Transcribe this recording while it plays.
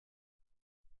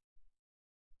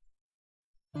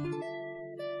Hello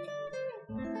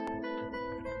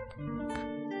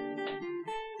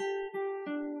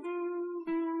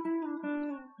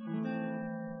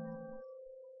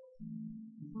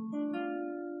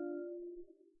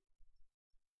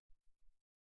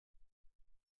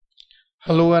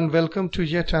and welcome to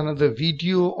yet another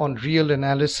video on real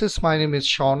analysis. My name is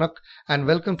Shaunak and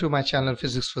welcome to my channel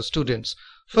Physics for Students.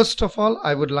 First of all,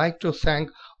 I would like to thank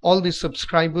all the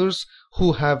subscribers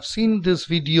who have seen this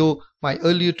video, my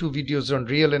earlier two videos on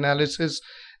real analysis.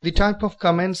 The type of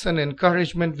comments and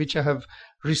encouragement which I have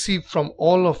received from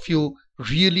all of you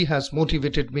really has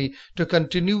motivated me to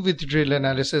continue with real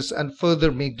analysis and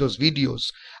further make those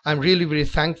videos. I'm really very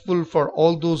thankful for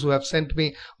all those who have sent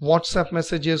me WhatsApp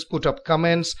messages, put up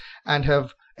comments, and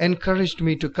have encouraged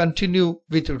me to continue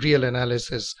with real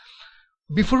analysis.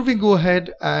 Before we go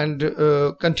ahead and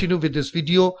continue with this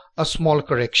video, a small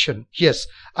correction. Yes,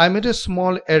 I made a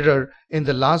small error in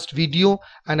the last video,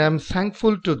 and I'm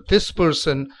thankful to this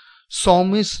person,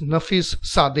 Saumis Nafis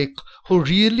Sadiq, who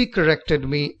really corrected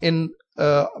me in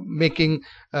correcting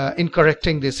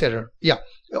this error. Yeah,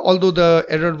 although the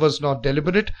error was not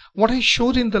deliberate, what I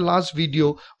showed in the last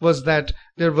video was that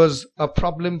there was a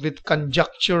problem with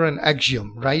conjecture and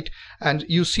axiom, right? And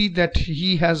you see that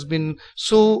he has been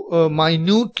so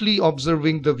minutely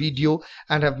observing the video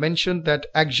and have mentioned that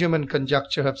axiom and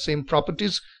conjecture have same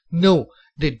properties. No,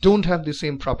 they don't have the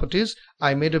same properties.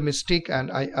 I made a mistake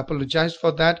and I apologize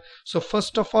for that. So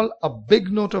first of all, a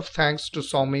big note of thanks to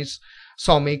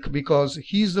Saumik, because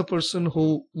he's the person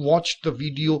who watched the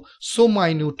video so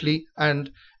minutely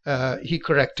and he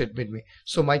corrected me.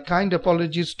 So my kind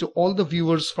apologies to all the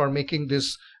viewers for making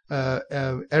this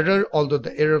error, although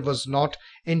the error was not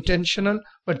intentional,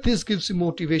 but this gives you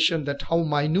motivation that how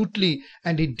minutely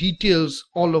and in details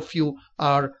all of you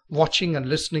are watching and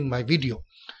listening my video.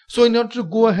 So in order to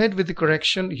go ahead with the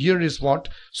correction, here is what.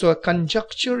 So a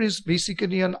conjecture is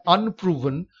basically an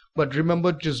unproven, but remember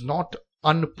it is not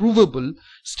unprovable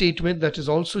statement that is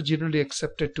also generally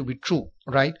accepted to be true,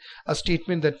 right? A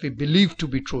statement that we believe to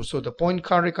be true. So the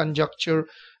Poincaré conjecture,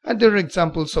 and there are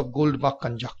examples of Goldbach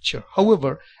conjecture.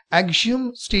 However,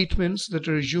 axiom statements that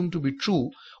are assumed to be true,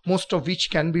 most of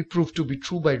which can be proved to be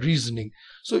true by reasoning.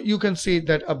 So you can say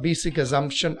that a basic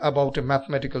assumption about a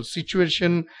mathematical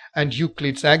situation and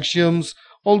Euclid's axioms,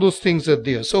 all those things are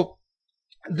there. So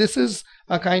this is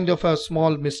a kind of a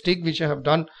small mistake which I have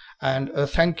done, and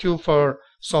thank you for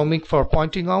Saumik for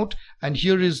pointing out. And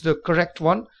here is the correct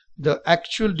one. The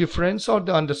actual difference or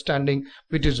the understanding,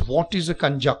 which is what is a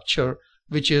conjecture,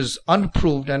 which is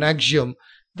unproved, an axiom,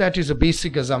 that is a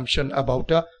basic assumption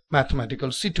about a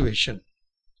mathematical situation.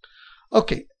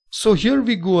 Okay, so here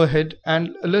we go ahead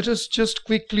and let us just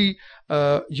quickly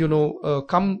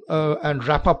come and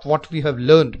wrap up what we have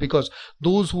learned, because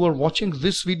those who are watching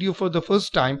this video for the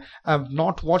first time have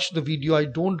not watched the video. I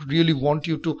don't really want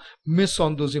you to miss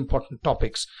on those important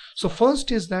topics. So first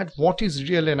is that what is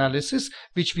real analysis,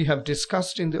 which we have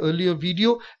discussed in the earlier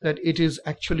video, that it is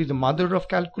actually the mother of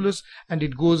calculus and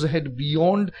it goes ahead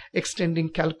beyond extending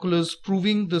calculus,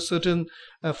 proving the certain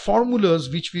formulas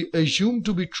which we assume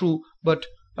to be true, but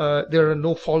there are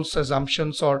no false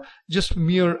assumptions or just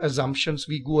mere assumptions.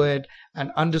 We go ahead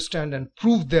and understand and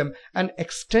prove them and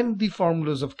extend the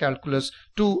formulas of calculus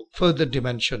to further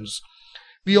dimensions.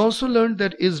 We also learned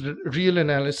that is real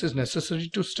analysis necessary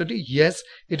to study? Yes,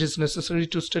 it is necessary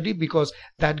to study because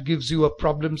that gives you a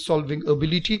problem solving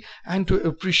ability and to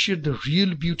appreciate the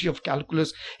real beauty of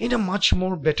calculus in a much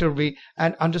more better way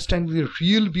and understand the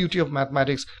real beauty of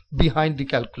mathematics behind the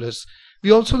calculus. We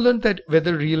also learned that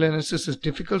whether real analysis is a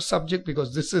difficult subject,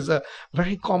 because this is a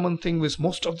very common thing with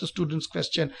most of the students'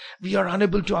 question. We are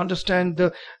unable to understand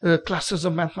the classes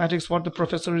of mathematics, what the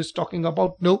professor is talking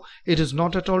about. No, it is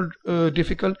not at all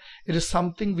difficult. It is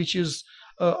something which is,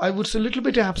 I would say, a little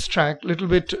bit abstract, a little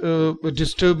bit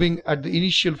disturbing at the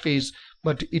initial phase,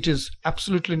 but it is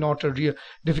absolutely not a real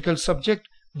difficult subject.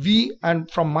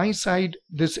 And from my side,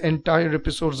 this entire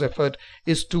episode's effort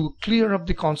is to clear up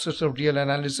the concepts of real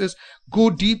analysis, go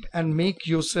deep and make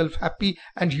yourself happy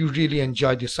and you really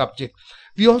enjoy the subject.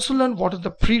 We also learn what are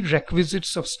the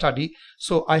prerequisites of study.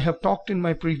 So I have talked in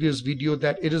my previous video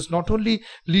that it is not only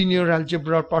linear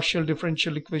algebra, partial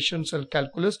differential equations and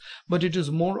calculus, but it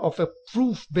is more of a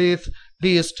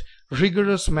proof-based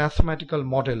rigorous mathematical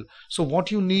model. So what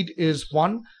you need is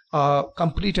one, a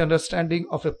complete understanding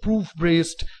of a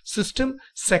proof-based system.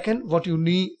 Second, what you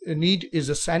need is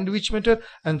a sandwich method.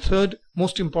 And third,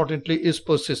 most importantly, is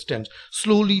persistence.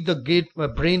 Slowly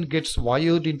the brain gets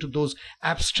wired into those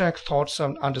abstract thoughts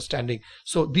and understanding.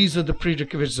 So these are the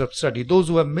prerequisites of study. Those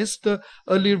who have missed the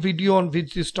earlier video on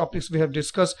which these topics we have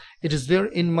discussed, it is there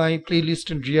in my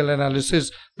playlist in Real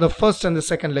Analysis. The first and the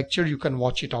second lecture, you can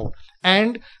watch it out.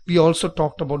 And we also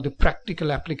talked about the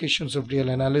practical applications of real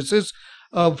analysis,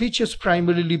 which is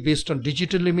primarily based on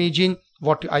digital imaging,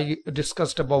 what I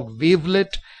discussed about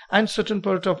wavelet, and certain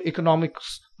part of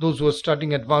economics, those who are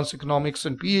studying advanced economics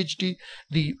and PhD,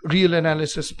 the real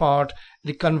analysis part,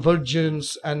 the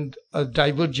convergence and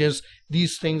divergence,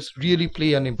 these things really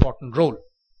play an important role.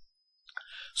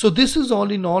 So this is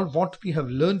all in all what we have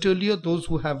learned earlier. Those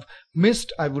who have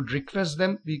missed, I would request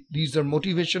them. These are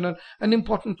motivational and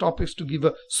important topics to give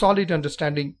a solid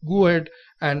understanding. Go ahead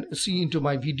and see into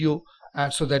my video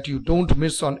so that you don't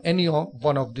miss on any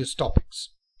one of these topics.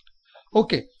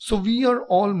 Okay, so we are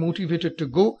all motivated to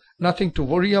go, nothing to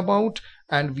worry about,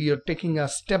 and we are taking a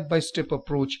step-by-step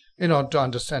approach in order to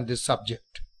understand this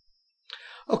subject.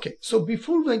 Okay, so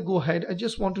before I go ahead, I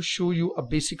just want to show you a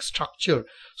basic structure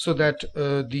so that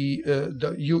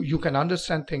you can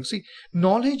understand things. See,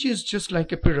 knowledge is just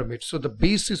like a pyramid. So the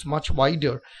base is much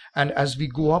wider, and as we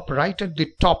go up right at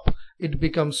the top, it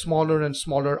becomes smaller and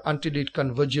smaller until it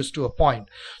converges to a point.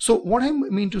 So what I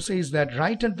mean to say is that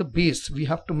right at the base, we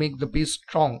have to make the base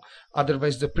strong.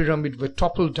 Otherwise, the pyramid will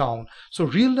topple down. So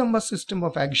real number system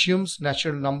of axioms,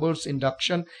 natural numbers,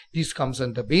 induction, these comes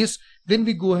in the base. Then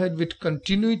we go ahead with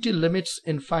continuity limits,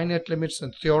 infinite limits,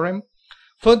 and theorem.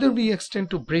 Further, we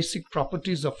extend to basic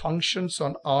properties of functions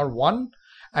on R1.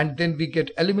 And then we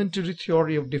get elementary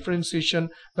theory of differentiation,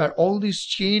 where all these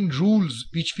chain rules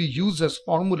which we use as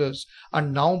formulas are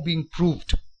now being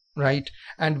proved, right?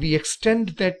 And we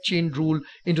extend that chain rule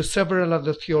into several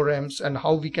other theorems and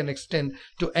how we can extend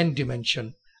to n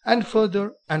dimension and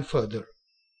further and further.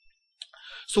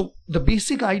 So the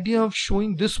basic idea of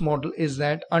showing this model is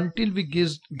that until we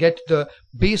get the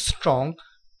base strong,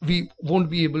 we won't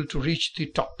be able to reach the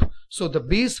top. So the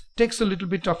base takes a little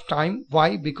bit of time.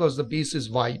 Why? Because the base is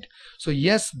wide. So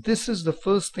yes, this is the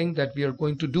first thing that we are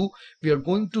going to do. We are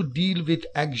going to deal with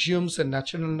axioms and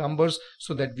natural numbers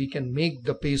so that we can make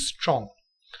the base strong.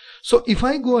 So if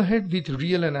I go ahead with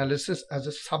real analysis as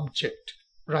a subject,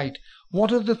 right,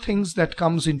 what are the things that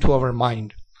comes into our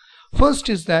mind? First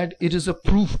is that it is a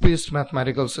proof-based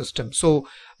mathematical system. So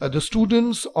the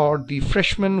students or the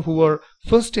freshmen who are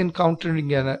first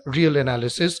encountering a real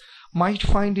analysis might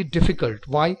find it difficult.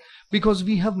 Why? Because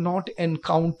we have not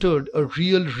encountered a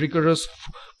real rigorous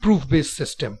proof-based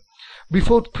system.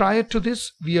 Prior to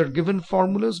this, we are given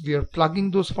formulas, we are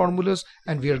plugging those formulas,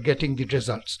 and we are getting the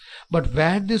results. But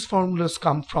where these formulas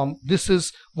come from, this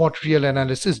is what real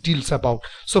analysis deals about.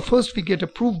 So first we get a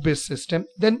proof-based system,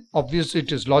 then obviously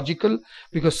it is logical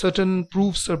because certain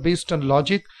proofs are based on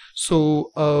logic.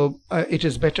 So it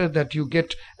is better that you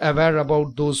get aware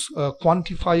about those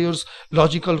quantifiers,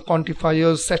 logical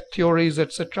quantifiers, set theories,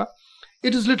 etc.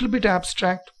 It is a little bit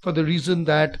abstract for the reason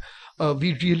that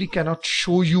we really cannot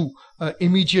show you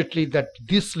immediately that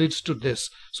this leads to this.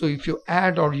 So if you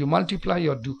add or you multiply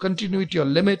or do continuity or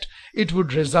limit, it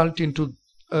would result into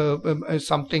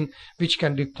something which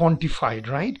can be quantified,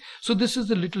 right? So this is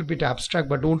a little bit abstract,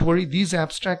 but don't worry, these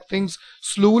abstract things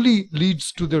slowly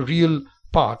leads to the real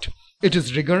part. It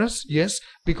is rigorous, yes,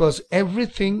 because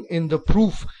everything in the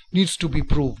proof needs to be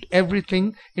proved.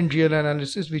 Everything in real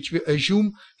analysis which we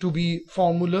assume to be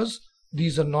formulas,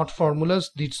 these are not formulas,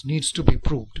 this needs to be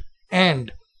proved.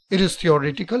 And it is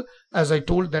theoretical, as I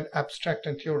told, that abstract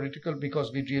and theoretical,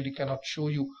 because we really cannot show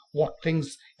you what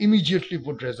things immediately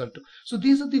would result to. So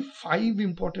these are the 5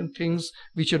 important things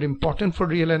which are important for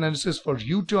real analysis for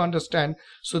you to understand,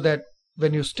 so that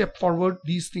when you step forward,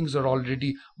 these things are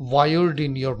already wired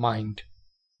in your mind.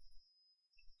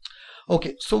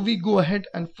 Okay, so we go ahead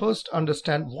and first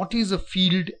understand what is a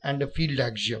field and a field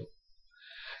axiom.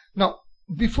 Now,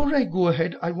 before I go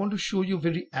ahead, I want to show you a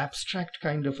very abstract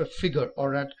kind of a figure,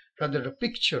 or rather a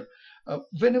picture.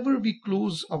 Whenever we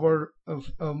close our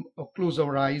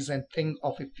eyes and think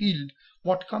of a field,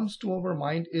 what comes to our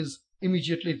mind is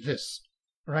immediately this,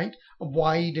 right? A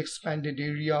wide expanded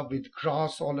area with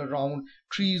grass all around,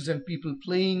 trees and people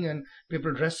playing and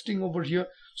people resting over here.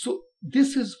 So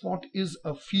this is what is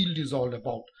a field is all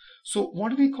about. So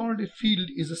what we call a field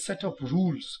is a set of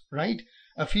rules, right?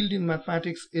 A field in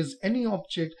mathematics is any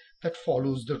object that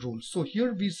follows the rules. So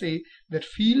here we say that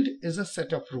field is a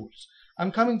set of rules.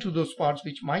 I'm coming to those parts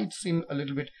which might seem a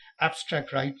little bit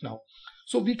abstract right now.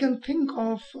 So we can think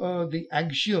of the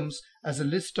axioms as a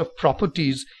list of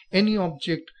properties. Any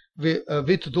object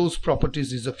with those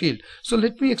properties is a field. So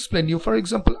let me explain you. For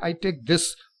example, I take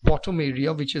this bottom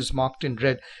area which is marked in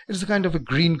red. It's a kind of a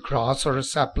green grass or a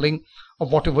sapling or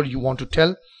whatever you want to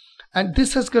tell, and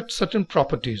this has got certain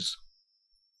properties,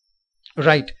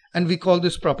 right? And we call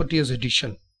this property as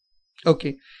addition.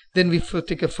 Okay, then we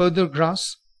take a further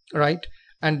grass, right?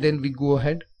 And then we go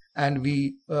ahead and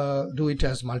we do it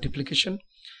as multiplication.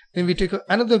 Then we take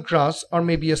another grass or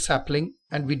maybe a sapling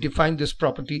and we define this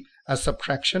property as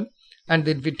subtraction. And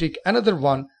then we take another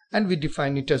one and we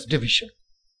define it as division.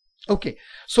 Okay,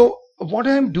 so what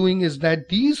I am doing is that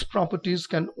these properties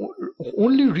can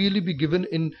only really be given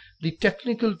in the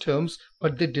technical terms,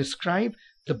 but they describe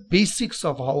the basics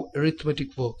of how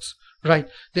arithmetic works, right?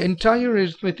 The entire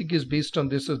arithmetic is based on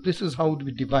this. So this is how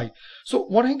we divide. So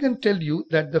what I can tell you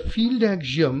that the field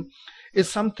axiom is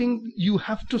something you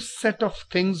have to set of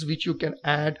things which you can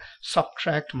add,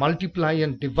 subtract, multiply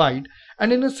and divide,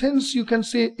 and in a sense you can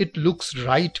say it looks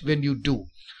right when you do.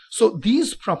 So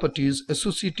these properties,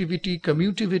 associativity,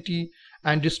 commutativity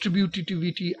and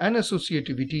distributivity and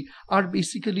associativity, are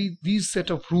basically these set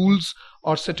of rules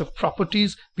or set of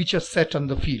properties which are set on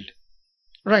the field,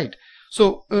 right?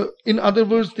 So in other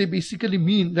words, they basically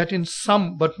mean that in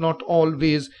some but not all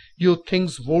ways your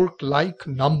things work like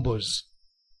numbers.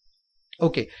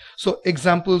 Okay, so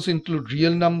examples include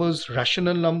real numbers,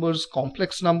 rational numbers,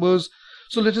 complex numbers.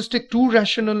 So let us take two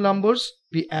rational numbers.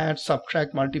 We add,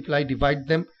 subtract, multiply, divide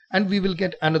them, and we will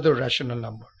get another rational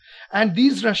number. And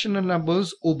these rational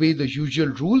numbers obey the usual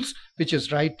rules, which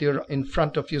is right there in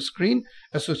front of your screen: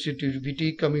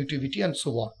 associativity, commutativity, and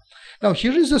so on. Now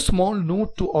here is a small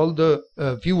note to all the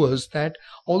viewers that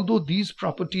although these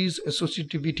properties,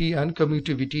 associativity and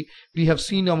commutativity, we have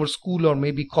seen in our school or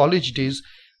maybe college days,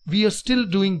 we are still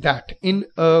doing that in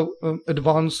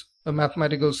advanced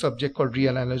mathematical subject called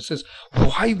reanalysis.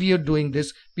 Why we are doing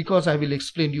this? Because I will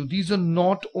explain you, these are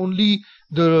not only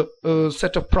the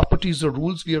set of properties or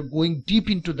rules. We are going deep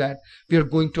into that. We are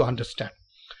going to understand.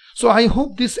 So I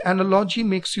hope this analogy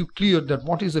makes you clear that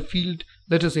what is a field.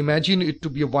 Let us imagine it to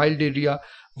be a wide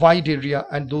area,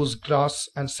 and those grass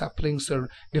and saplings are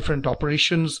different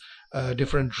operations,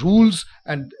 different rules,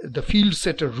 and the field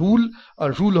set a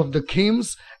rule of the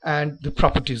games and the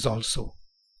properties also.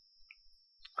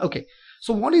 Okay,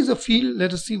 so what is a field?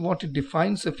 Let us see what it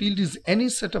defines. A field is any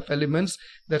set of elements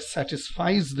that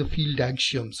satisfies the field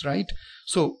axioms, right?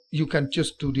 So you can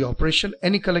just do the operation.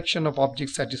 Any collection of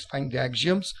objects satisfying the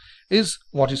axioms is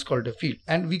what is called a field.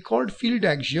 And we called field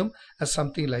axiom as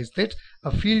something like that.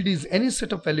 A field is any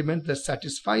set of elements that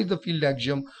satisfy the field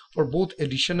axiom for both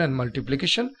addition and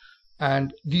multiplication.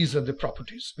 And these are the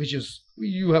properties, which is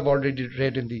you have already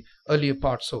read in the earlier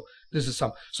part. So this is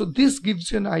some. So this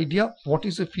gives you an idea what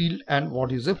is a field and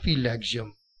what is a field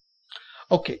axiom.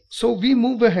 Okay, so we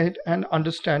move ahead and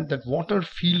understand that what are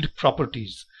field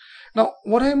properties. Now,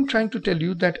 what I am trying to tell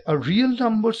you that a real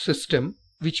number system,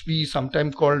 which we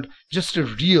sometimes called just a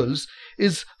reals,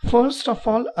 is first of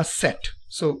all a set.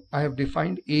 So I have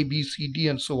defined A, B, C, D,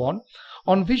 and so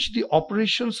on which the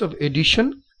operations of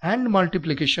addition and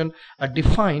multiplication are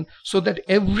defined so that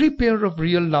every pair of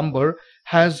real number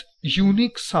has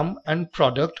unique sum and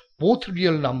product, both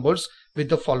real numbers, with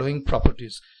the following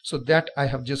properties. So that I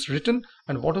have just written.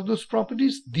 And what are those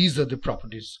properties? These are the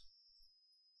properties.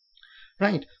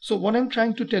 Right. So what I'm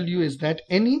trying to tell you is that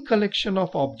any collection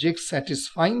of objects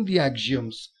satisfying the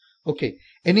axioms, okay,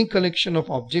 any collection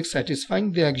of objects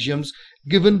satisfying the axioms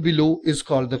given below is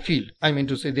called the field. I mean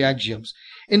to say the axioms.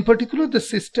 In particular, the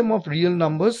system of real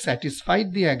numbers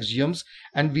satisfied the axioms,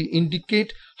 and we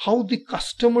indicate how the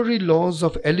customary laws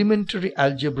of elementary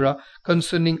algebra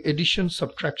concerning addition,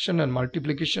 subtraction, and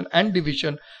multiplication and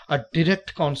division are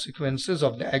direct consequences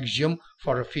of the axiom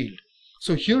for a field.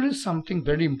 So here is something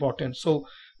very important. So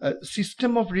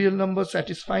system of real numbers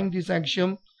satisfying this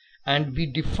axiom, and we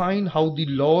define how the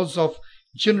laws of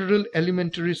general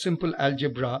elementary simple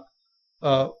algebra,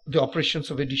 the operations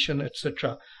of addition,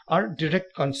 etc., are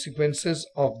direct consequences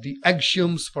of the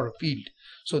axioms for a field.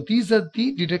 So these are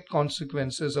the direct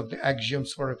consequences of the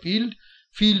axioms for a field.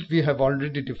 Field we have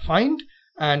already defined,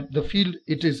 and the field,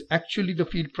 it is actually the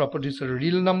field properties are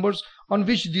real numbers on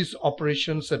which these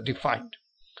operations are defined.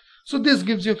 So this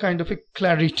gives you kind of a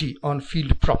clarity on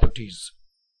field properties.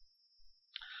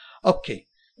 Okay.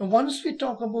 Once we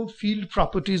talk about field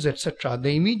properties, etc.,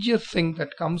 the immediate thing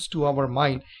that comes to our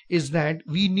mind is that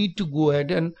we need to go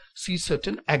ahead and see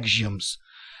certain axioms.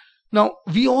 Now,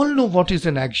 we all know what is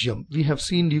an axiom. We have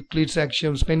seen Euclid's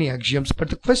axioms, many axioms, but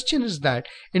the question is that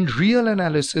in real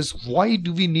analysis, why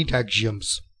do we need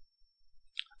axioms?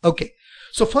 Okay,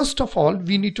 So first of all,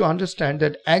 we need to understand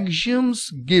that axioms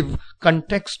give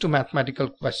context to mathematical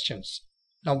questions.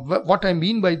 Now, what I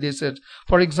mean by this is,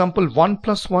 for example, 1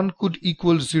 plus 1 could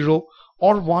equal 0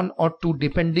 or 1 or 2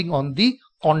 depending on the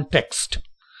context.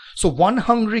 So 1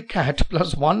 hungry cat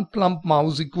plus 1 plump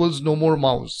mouse equals no more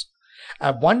mouse.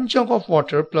 1 jug of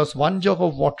water plus 1 jug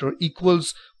of water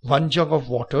equals 1 jug of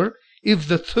water if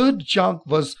the third jug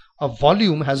has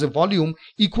a volume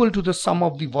equal to the sum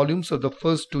of the volumes of the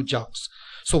first two jugs.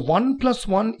 So 1 plus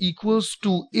 1 equals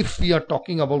 2 if we are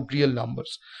talking about real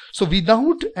numbers. So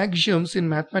without axioms in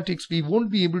mathematics, we won't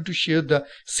be able to share the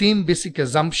same basic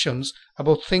assumptions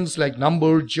about things like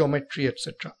number, geometry,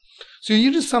 etc. So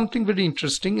here is something very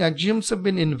interesting. Axioms have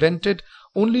been invented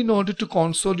only in order to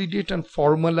consolidate and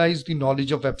formalize the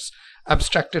knowledge of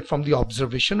abstracted from the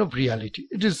observation of reality.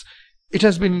 It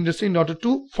has been invented in order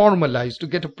to formalize, to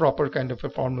get a proper kind of a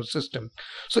formal system.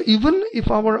 So even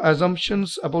if our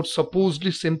assumptions about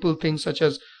supposedly simple things such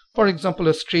as, for example,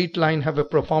 a straight line have a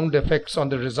profound effects on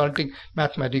the resulting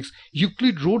mathematics,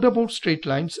 Euclid wrote about straight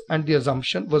lines and the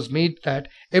assumption was made that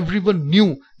everyone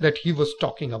knew that he was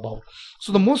talking about.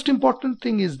 So the most important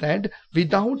thing is that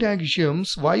without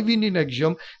axioms, why we need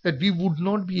axiom, that we would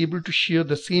not be able to share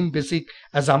the same basic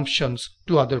assumptions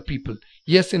to other people.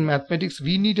 Yes, in mathematics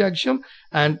we need axiom,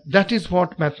 and that is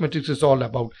what mathematics is all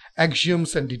about,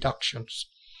 axioms and deductions.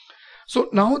 So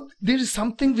now there is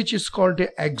something which is called a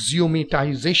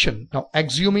axiomatization. Now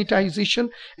axiomatization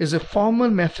is a formal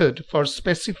method for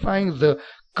specifying the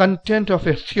content of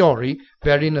a theory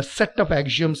wherein a set of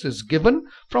axioms is given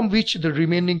from which the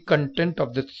remaining content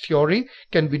of the theory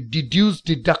can be deduced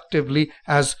deductively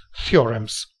as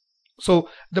theorems. So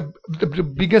the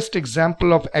biggest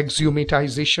example of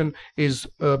axiomatization is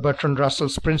Bertrand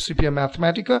Russell's Principia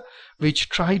Mathematica, which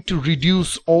tried to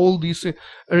reduce all these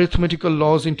arithmetical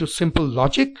laws into simple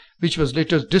logic, which was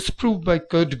later disproved by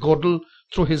Kurt Gödel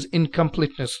through his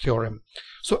incompleteness theorem.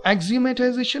 So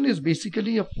axiomatization is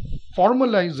basically a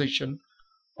formalization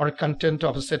or a content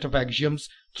of a set of axioms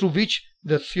through which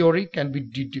the theory can be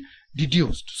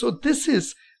deduced. So this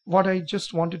is what I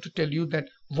just wanted to tell you, that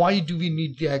why do we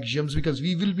need the axioms, because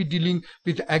we will be dealing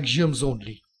with axioms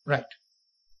only, right?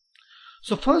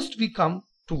 So first we come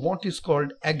to what is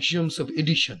called axioms of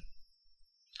addition.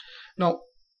 Now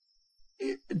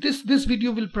this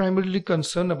video will primarily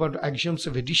concern about axioms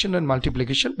of addition and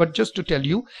multiplication, but just to tell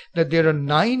you that there are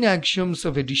 9 axioms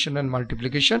of addition and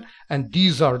multiplication, and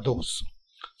these are those.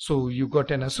 So you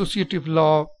got an associative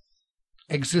law,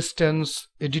 existence,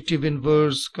 additive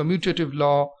inverse, commutative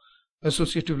law,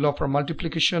 associative law for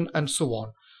multiplication, and so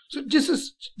on. So this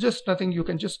is just nothing. You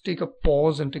can just take a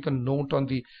pause and take a note on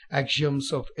the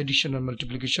axioms of addition and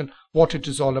multiplication, what it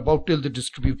is all about till the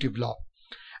distributive law.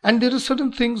 And there are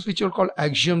certain things which are called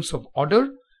axioms of order,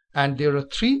 and there are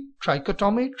 3: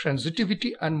 trichotomy,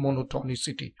 transitivity, and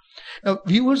monotonicity. Now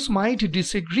viewers might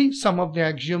disagree, some of the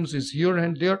axioms is here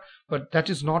and there, but that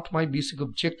is not my basic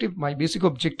objective. My basic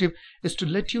objective is to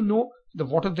let you know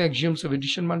what are the axioms of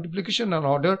addition, multiplication, and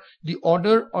order. The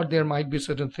order, or there might be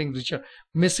certain things which are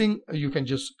missing, you can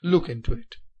just look into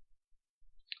it.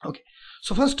 Okay,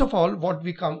 so first of all, what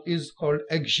we come is called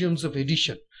axioms of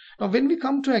addition. Now when we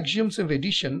come to axioms of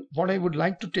addition, what I would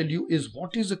like to tell you is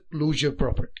what is a closure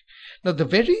property. Now the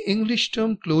very English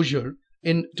term closure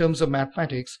in terms of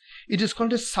mathematics, it is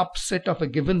called a subset of a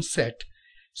given set.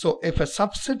 So if a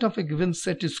subset of a given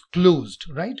set is closed,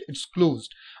 right, it's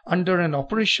closed under an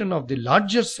operation of the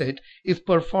larger set, if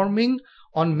performing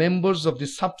on members of the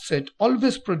subset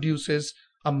always produces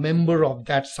a member of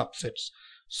that subset.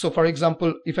 So for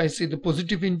example, if I say the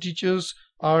positive integers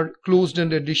are closed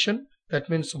in addition, that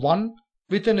means 1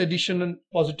 with an addition and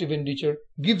positive integer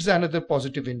gives another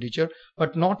positive integer,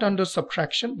 but not under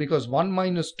subtraction, because 1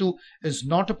 minus 2 is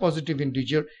not a positive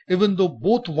integer, even though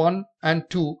both 1 and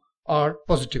 2 are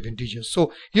positive integers.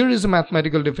 So here is a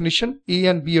mathematical definition. A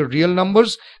and B are real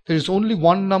numbers. There is only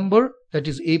one number, that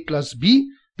is A plus B,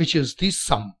 which is the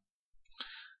sum.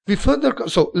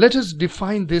 So let us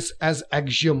define this as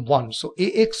axiom 1. So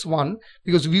AX1,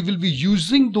 because we will be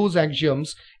using those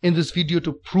axioms in this video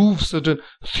to prove certain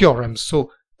theorems.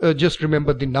 So just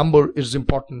remember the number is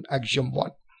important, axiom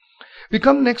 1. We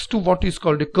come next to what is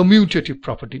called a commutative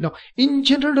property. Now in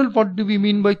general, what do we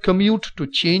mean by commute? To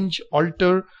change,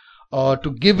 alter,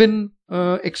 to give in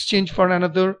exchange for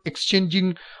another,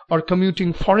 exchanging or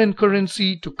commuting foreign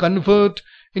currency, to convert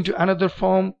into another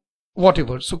form,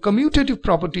 whatever. So commutative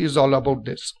property is all about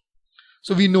this.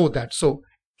 So we know that. So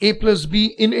A plus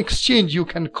B in exchange, you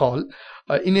can call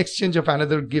in exchange of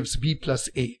another gives B plus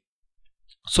A.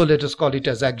 So let us call it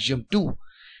as axiom 2.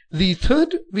 The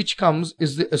third which comes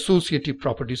is the associative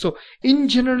property. So in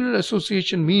general,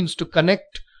 association means to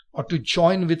connect or to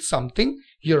join with something.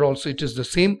 Here also it is the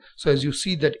same. So as you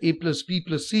see that a plus b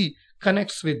plus c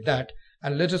connects with that,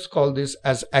 and let us call this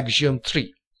as axiom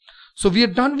 3. So we are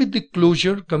done with the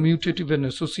closure, commutative and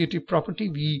associative property.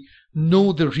 We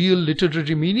know the real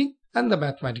literary meaning and the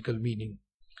mathematical meaning.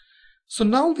 So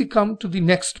now we come to the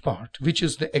next part, which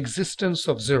is the existence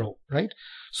of 0, right?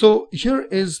 So here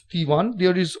is the one.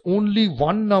 There is only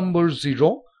one number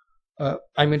 0.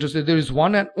 I mean to say there is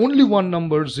one and only one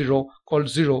number 0 called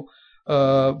 0,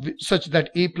 such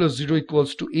that a plus 0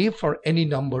 equals to a for any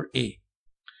number a.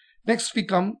 Next we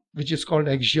come, which is called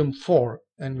axiom 4,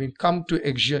 and we come to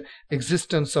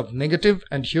existence of negative,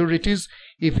 and here it is.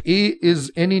 If a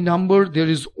is any number, there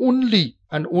is only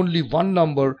and only one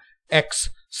number x,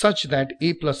 such that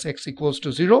a plus x equals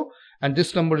to 0, and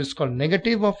this number is called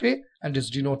negative of a and is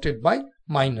denoted by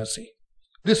minus a.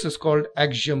 This is called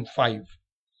axiom 5.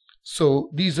 So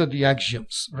these are the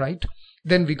axioms, right?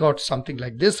 Then we got something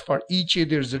like this. For each a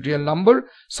there is a real number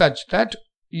such that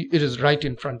it is right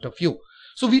in front of you.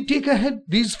 So we take ahead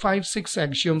these 5-6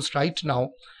 axioms right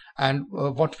now, and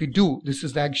what we do, this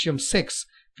is the axiom 6.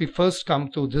 We first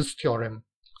come to this theorem.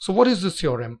 So what is this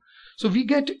theorem? So we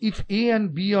get if a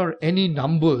and b are any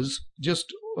numbers,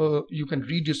 just you can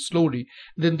read it slowly,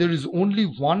 then there is only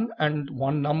one and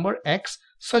one number x,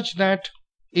 such that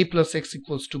a plus x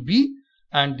equals to b,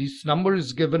 and this number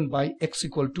is given by x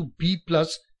equal to b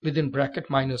plus within bracket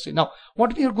minus a. Now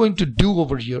what we are going to do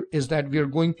over here is that we are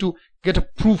going to get a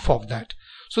proof of that.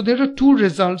 So there are two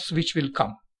results which will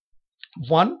come.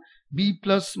 One, b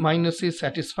plus minus a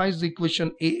satisfies the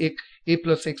equation a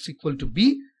plus x equal to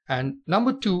b, and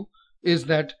number two is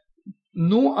that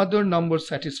no other number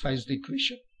satisfies the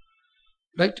equation,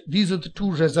 right? These are the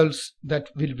two results that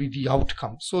will be the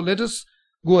outcome. So let us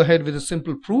go ahead with a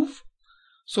simple proof.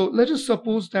 So let us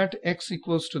suppose that x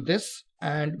equals to this,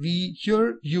 and we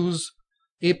here use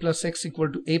a plus x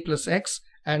equal to a plus x,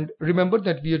 and remember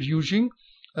that we are using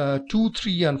 2,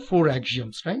 3 and 4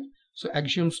 axioms, right? So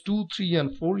axioms 2, 3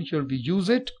 and 4, here we use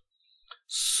it.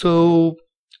 So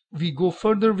we go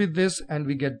further with this and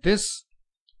we get this,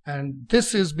 and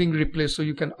this is being replaced. So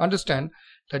you can understand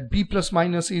that b plus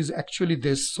minus a is actually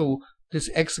this. So this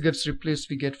x gets replaced,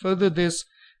 we get further this,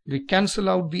 we cancel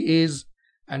out the a's,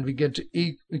 and we get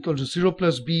a equal to 0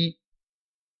 plus b.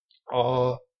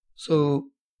 So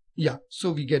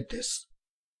we get this.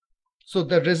 So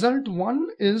the result 1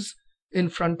 is in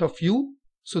front of you.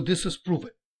 So this is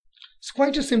proven. It's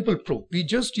quite a simple proof. We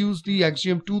just use the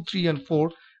axiom 2, 3 and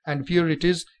 4, and here it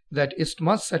is that it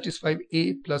must satisfy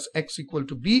a plus x equal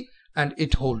to b, and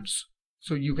it holds.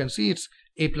 So you can see it's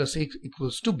a plus x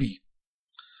equals to b.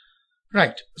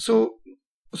 Right. So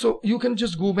you can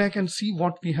just go back and see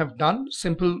what we have done.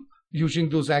 Simple, using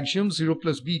those axioms, 0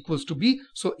 plus b equals to b.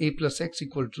 So a plus x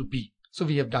equal to b. So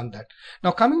we have done that.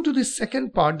 Now coming to the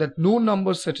second part, that no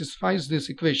number satisfies this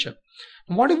equation.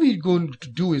 What are we going to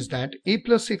do is that a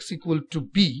plus x equal to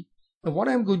b. Now what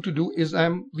I'm going to do is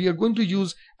we are going to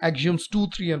use axioms 2,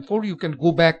 3 and 4. You can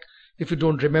go back if you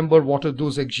don't remember what are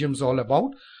those axioms all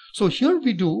about. So here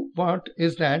we do what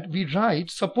is that we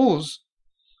write, suppose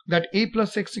that a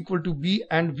plus x equal to b,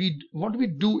 and what we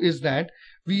do is that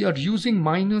we are using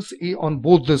minus a on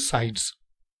both the sides.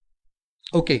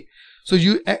 Okay, so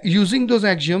using those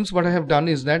axioms, what I have done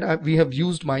is that we have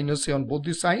used minus a on both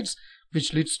the sides,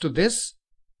 which leads to this,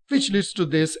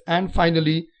 and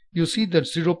finally you see that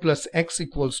 0 plus x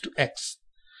equals to x.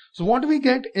 So what we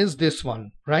get is this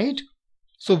one, right?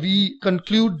 So we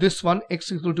conclude this one,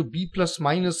 x equal to b plus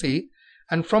minus a,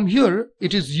 and from here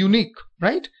it is unique,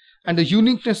 right? And the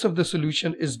uniqueness of the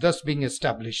solution is thus being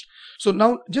established. So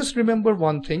now just remember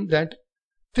one thing, that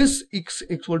this x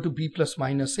equal to b plus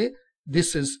minus a,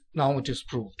 this is now it is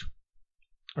proved,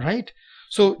 right?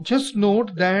 So just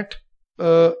note that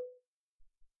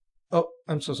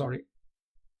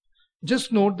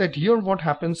just note that here what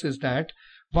happens is that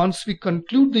once we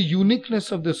conclude the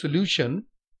uniqueness of the solution,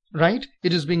 right,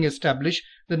 it is being established.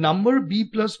 The number b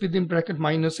plus within bracket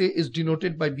minus a is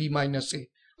denoted by b minus a.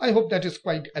 I hope that is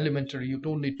quite elementary. You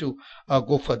don't need to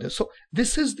go further. So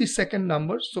this is the second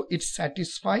number. So it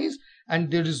satisfies,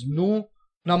 and there is no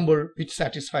number which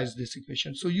satisfies this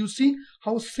equation. So you see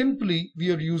how simply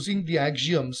we are using the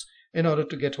axioms in order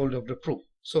to get hold of the proof.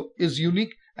 So is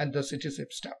unique, and thus it is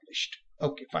established.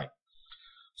 Okay, fine.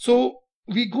 So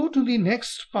we go to the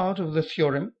next part of the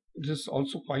theorem. This is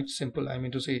also quite simple. I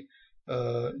mean to say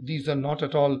these are not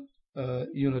at all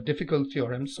difficult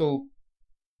theorems. So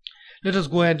let us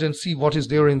go ahead and see what is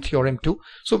there in theorem 2.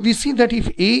 So we see that if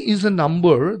a is a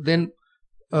number, then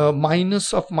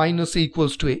minus of minus a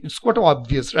equals to a. It's quite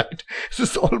obvious, right?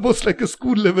 This is almost like a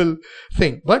school level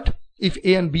thing. But if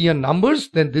a and b are numbers,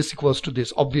 then this equals to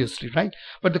this, obviously, right?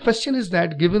 But the question is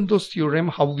that given those theorem,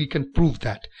 how we can prove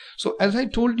that. So as I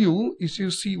told you, if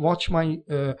you see, watch my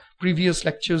previous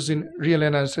lectures in real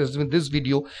analysis in this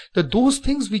video, that those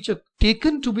things which are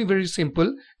taken to be very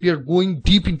simple, we are going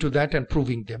deep into that and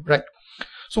proving them, right?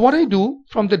 So what I do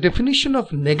from the definition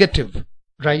of negative,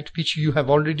 right, which you have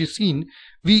already seen,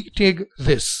 we take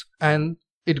this and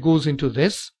it goes into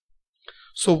this.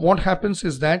 So what happens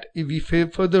is that if we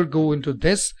further go into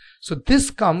this, so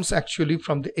this comes actually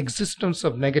from the existence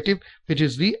of negative, which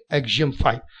is the axiom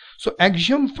 5. So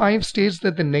axiom 5 states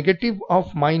that the negative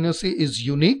of minus a is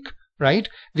unique, right?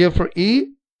 Therefore a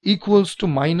equals to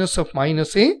minus of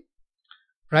minus a,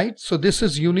 right? So this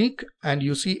is unique, and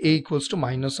you see a equals to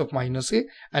minus of minus a,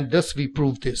 and thus we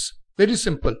prove this. Very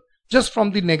simple. Just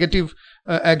from the negative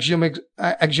axiom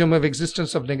of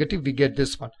existence of negative, we get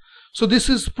this one. So this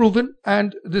is proven,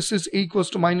 and this is a equals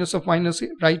to minus of minus a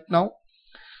right now.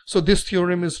 So this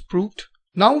theorem is proved.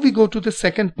 Now we go to the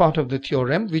second part of the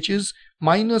theorem, which is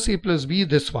minus a plus b,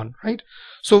 this one, right?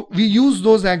 So we use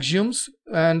those axioms,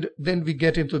 and then we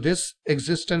get into this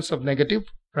existence of negative,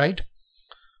 right?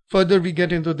 Further we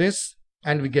get into this,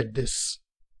 and we get this,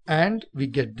 and we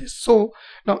get this. So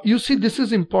now you see, this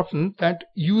is important, that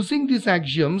using these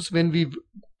axioms, when we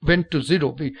went to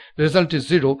 0, the result is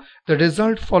 0. The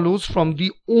result follows from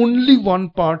the only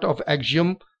one part of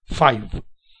axiom 5.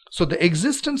 So the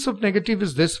existence of negative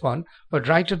is this one, but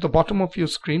right at the bottom of your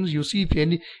screens, you see if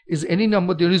any is any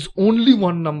number, there is only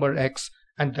one number x,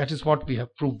 and that is what we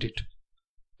have proved it.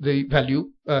 The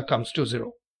value comes to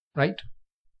 0, right?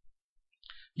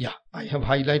 Yeah, I have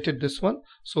highlighted this one.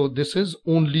 So this is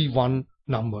only one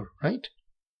number, right?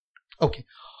 Okay.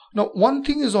 Now, one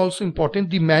thing is also important,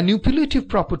 the manipulative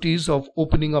properties of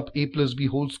opening up a plus b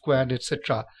whole squared,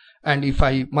 etc. And if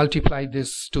I multiply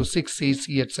this to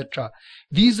 6ac, etc.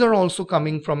 These are also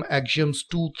coming from axioms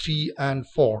 2, 3, and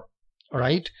 4,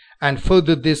 right? And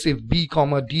further this, if b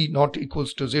comma d not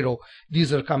equals to 0,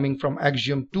 these are coming from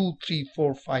axiom 2, 3,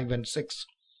 4, 5, and 6.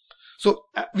 So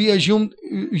we assume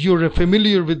you're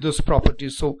familiar with those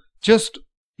properties. So just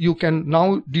you can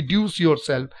now deduce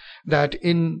yourself that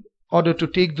in order to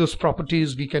take those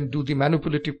properties, we can do the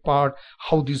manipulative part,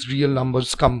 how these real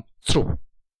numbers come through.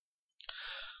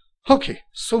 Okay,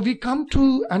 so we come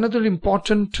to another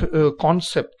important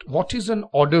concept. What is an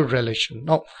order relation?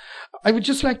 Now, I would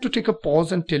just like to take a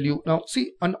pause and tell you. Now,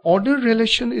 see, an order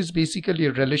relation is basically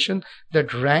a relation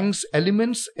that ranks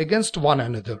elements against one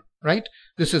another, right?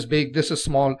 This is big, this is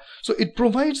small. So it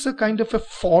provides a kind of a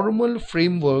formal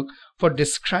framework for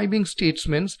describing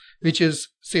statements, which is,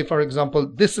 say, for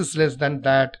example, this is less than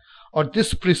that, or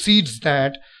this precedes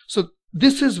that. So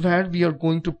this is where we are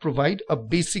going to provide a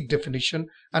basic definition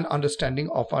and understanding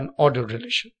of an order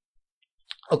relation.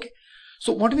 Okay,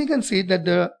 so what we can say that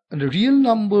the real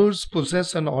numbers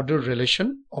possess an order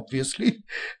relation, obviously,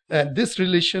 and this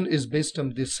relation is based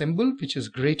on this symbol, which is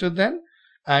greater than,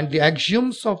 and the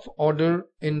axioms of order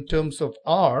in terms of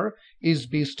R is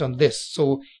based on this.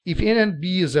 So if A and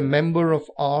B is a member of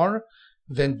R,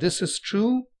 then this is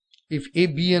true. If A,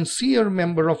 B, and C are a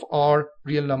member of R,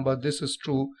 real number, this is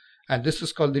true. And this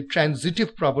is called the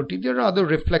transitive property. There are other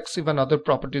reflexive and other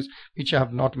properties which I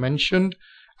have not mentioned.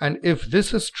 And if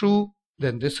this is true,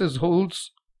 then this is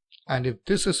holds. And if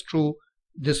this is true,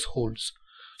 this holds.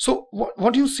 So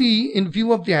what you see in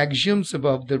view of the axioms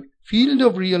above, the field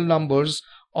of real numbers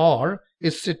R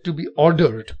is said to be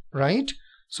ordered, right?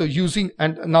 So using,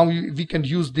 and now we can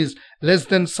use this less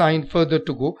than sign further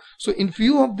to go. So in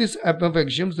view of this above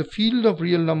axioms, the field of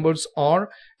real numbers R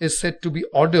is said to be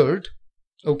ordered.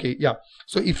 Okay, yeah.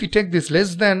 So if we take this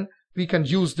less than, we can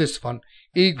use this one,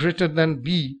 A greater than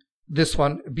B, this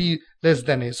one, B less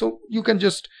than A. So you can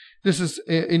just, this is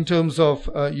in terms of,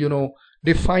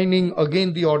 defining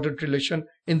again the ordered relation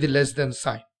in the less than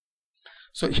sign.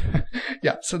 So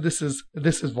yeah, so this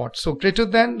is what. So greater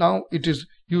than, now it is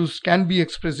used, can be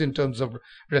expressed in terms of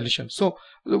relation. So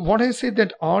what I say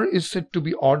that R is said to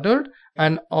be ordered,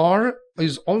 and R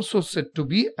is also said to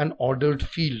be an ordered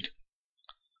field.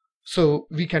 So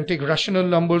we can take rational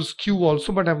numbers Q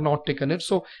also, but I have not taken it.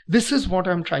 So this is what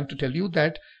I'm trying to tell you,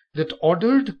 that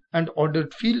ordered and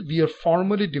ordered field, we are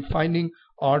formally defining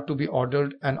R to be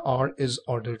ordered, and R is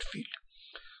ordered field.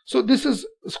 So this is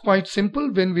quite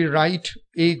simple. When we write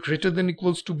A greater than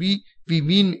equals to B, we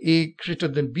mean A greater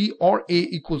than B or A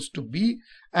equals to B.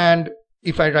 And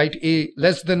if I write A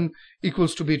less than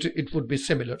equals to B, it would be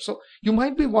similar. So you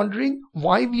might be wondering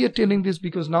why we are telling this,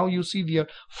 because now you see we are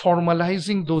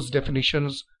formalizing those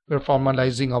definitions we're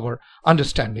formalizing our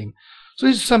understanding. So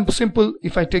it's some simple.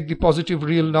 If I take the positive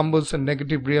real numbers and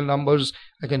negative real numbers,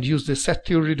 I can use the set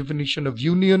theory definition of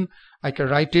union. I can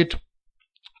write it.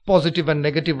 Positive and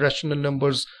negative rational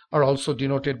numbers are also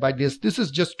denoted by this. This is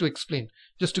just to explain,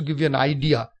 just to give you an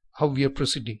idea how we are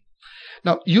proceeding.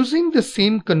 Now, using the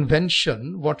same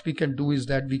convention, what we can do is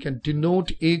that we can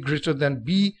denote A greater than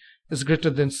B is greater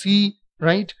than C,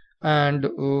 right? And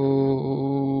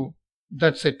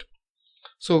that's it.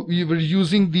 So we were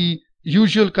using the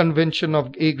usual convention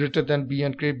of A greater than B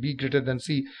and B greater than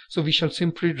C. So we shall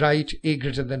simply write A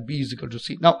greater than B is equal to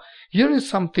C. Now, here is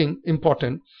something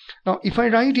important. Now, if I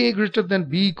write A greater than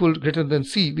B equal greater than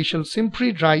C, we shall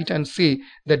simply write and say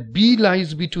that B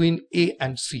lies between A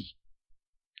and C.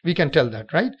 We can tell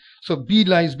that, right? So B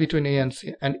lies between A and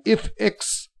C. And if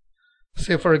X,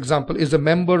 say for example, is a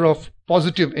member of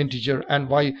positive integer and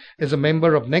Y is a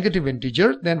member of negative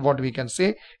integer, then what we can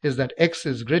say is that X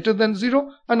is greater than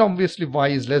 0 and obviously Y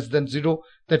is less than 0.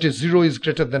 That is, 0 is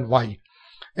greater than Y.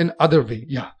 In other way,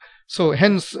 yeah. So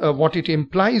hence what it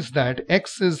implies that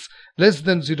X is less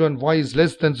than 0 and Y is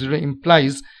less than 0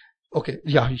 implies, okay,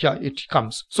 yeah, it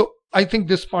comes. So I think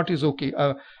this part is okay.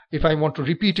 If I want to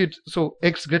repeat it, so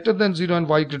X greater than 0 and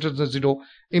Y greater than 0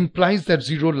 implies that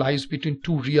 0 lies between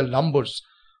two real numbers,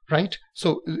 right?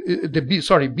 So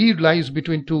B lies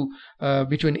between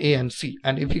between A and C.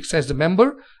 And if X has a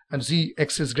member and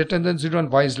X is greater than 0 and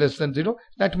Y is less than 0,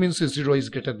 that means 0 is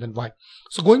greater than Y.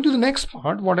 So going to the next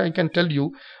part, what I can tell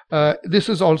you, this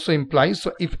is also implies.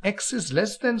 So if X is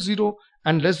less than 0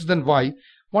 and less than Y,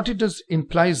 what it does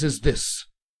implies is this.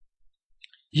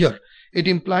 Here, it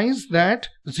implies that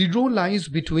 0 lies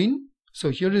between,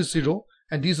 so here is 0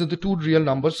 and these are the two real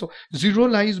numbers. So 0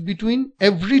 lies between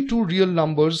every two real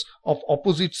numbers of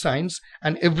opposite signs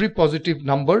and every positive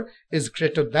number is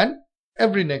greater than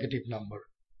every negative number.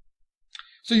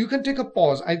 So you can take a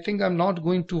pause. I think I'm not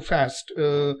going too fast.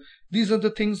 These are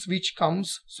the things which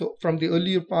comes. So from the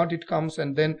earlier part it comes,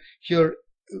 and then here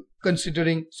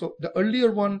considering, so the earlier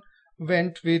one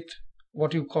went with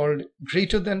what you called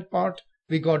greater than part.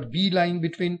 We got B lying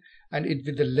between, and it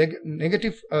with the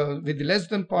negative, with the less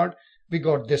than part, we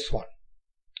got this one,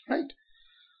 right?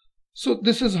 So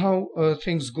this is how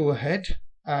things go ahead,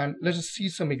 and let us see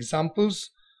some examples.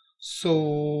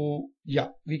 So yeah,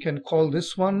 we can call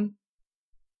this one,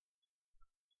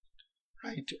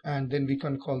 right? And then we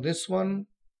can call this one,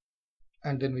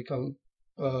 and then we call,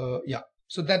 yeah.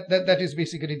 So that is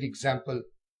basically the example.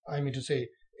 I mean to say,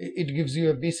 it gives you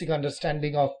a basic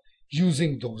understanding of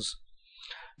using those.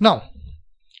 Now,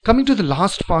 coming to the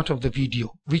last part of the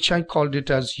video, which I called it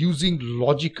as using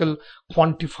logical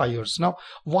quantifiers. Now,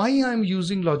 why I'm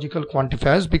using logical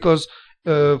quantifiers? Because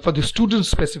for the students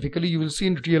specifically, you will see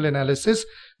in real analysis,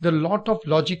 there are a lot of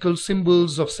logical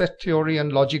symbols of set theory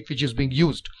and logic which is being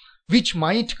used, which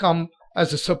might come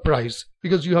as a surprise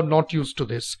because you are not used to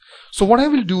this. So what I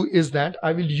will do is that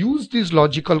I will use these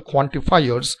logical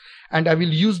quantifiers and I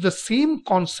will use the same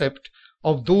concept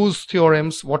of those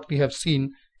theorems what we have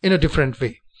seen in a different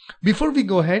way. Before we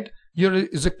go ahead, here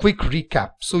is a quick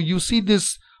recap. So you see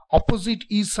this opposite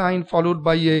E sign followed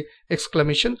by a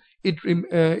exclamation.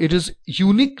 It is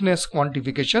uniqueness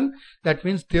quantification. That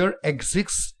means there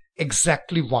exists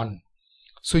exactly one.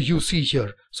 So you see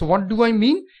here. So what do I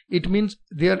mean? It means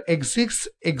there exists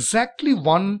exactly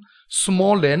one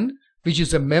small n, which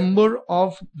is a member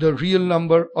of the real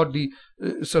number or the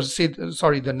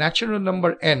the natural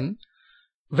number n,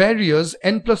 whereas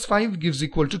n plus 5 gives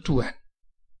equal to 2n,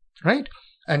 right?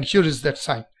 And here is that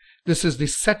sign. This is the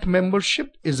set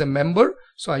membership is a member.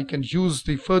 So I can use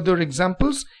the further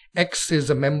examples. X is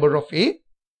a member of A,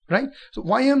 right? So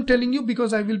why I'm telling you?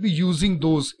 Because I will be using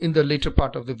those in the later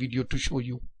part of the video to show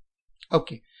you.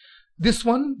 Okay. This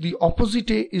one, the opposite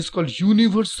A is called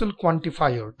universal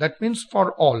quantifier. That means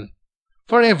for all,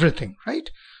 for everything, right?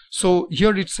 So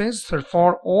here it says that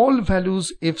for all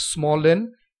values if small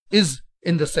n is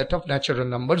in the set of natural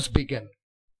numbers big N.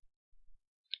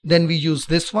 Then we use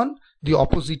this one, the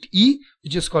opposite E,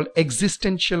 which is called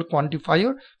existential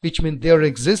quantifier, which means there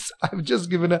exists, I've just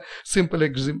given a simple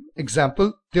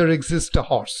example, there exists a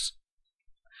horse.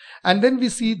 And then we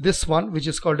see this one, which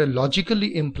is called a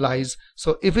logically implies.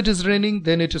 So if it is raining,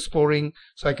 then it is pouring.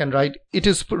 So I can write it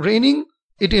is raining,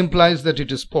 it implies that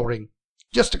it is pouring.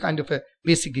 Just a kind of a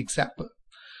basic example.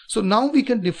 So now we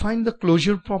can define the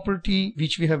closure property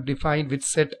which we have defined with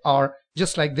set R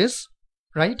just like this,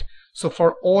 right? So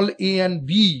for all A and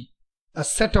B, a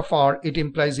set of R, it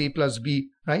implies A plus B,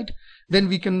 right? Then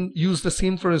we can use the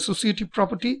same for associative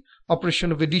property,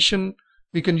 operation of addition,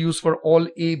 we can use for all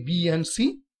A, B and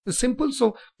C. It's simple.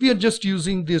 So we are just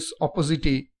using this opposite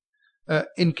A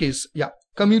in case, yeah,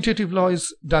 commutative law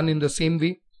is done in the same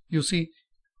way. You see,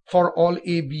 for all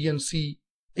A, B and C,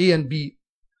 A and B,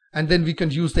 and then we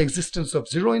can use the existence of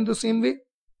 0 in the same way,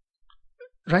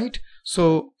 right?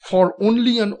 So for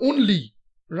only and only,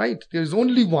 right, there is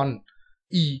only one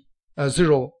E,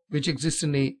 0, which exists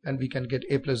in A, and we can get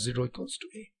A plus 0 equals to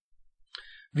A.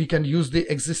 We can use the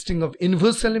existing of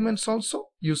inverse elements also.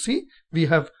 You see, we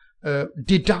have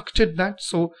deducted that.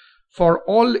 So for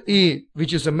all A,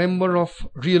 which is a member of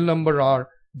real number R,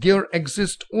 there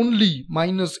exists only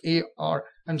minus A, R,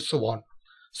 and so on.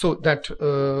 So that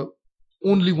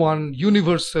only one,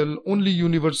 universal, only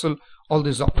universal, all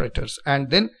these operators. And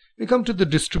then we come to the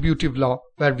distributive law,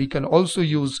 where we can also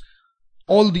use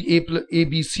all the A,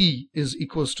 B, C is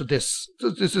equals to this. So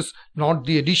this is not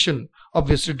the addition.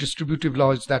 Obviously, distributive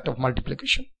law is that of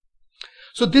multiplication.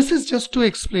 So this is just to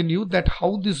explain you that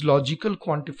how these logical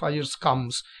quantifiers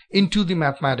comes into the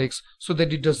mathematics, so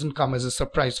that it doesn't come as a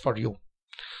surprise for you.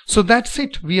 So that's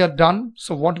it. We are done.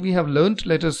 So what we have learned,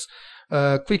 let us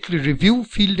quickly review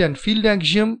field and field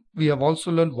axiom. We have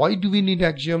also learned why do we need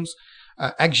axioms,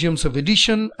 axioms of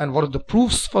addition, and what are the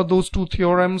proofs for those two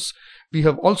theorems. We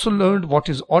have also learned what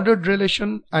is ordered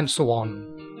relation, and so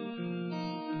on.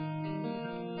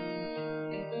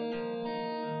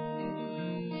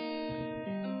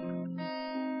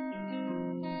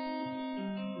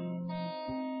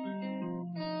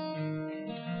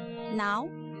 Now,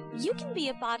 you can be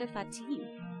a part of our team.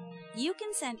 You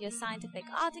can send your scientific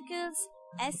articles,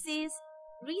 essays,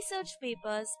 research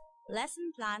papers,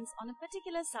 lesson plans on a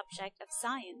particular subject of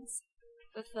science.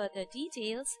 For further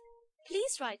details,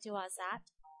 please write to us at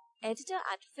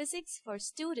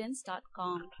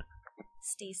editor@physicsforstudents.com.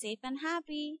 Stay safe and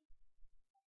happy.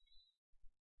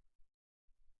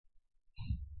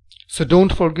 So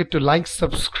don't forget to like,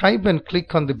 subscribe, and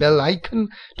click on the bell icon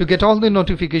to get all the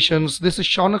notifications. This is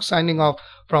Shaunak signing off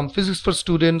from Physics for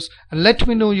Students, and let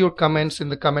me know your comments in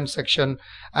the comment section,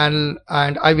 and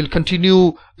I will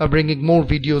continue bringing more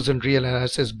videos on real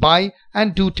analysis. Bye,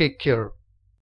 and do take care.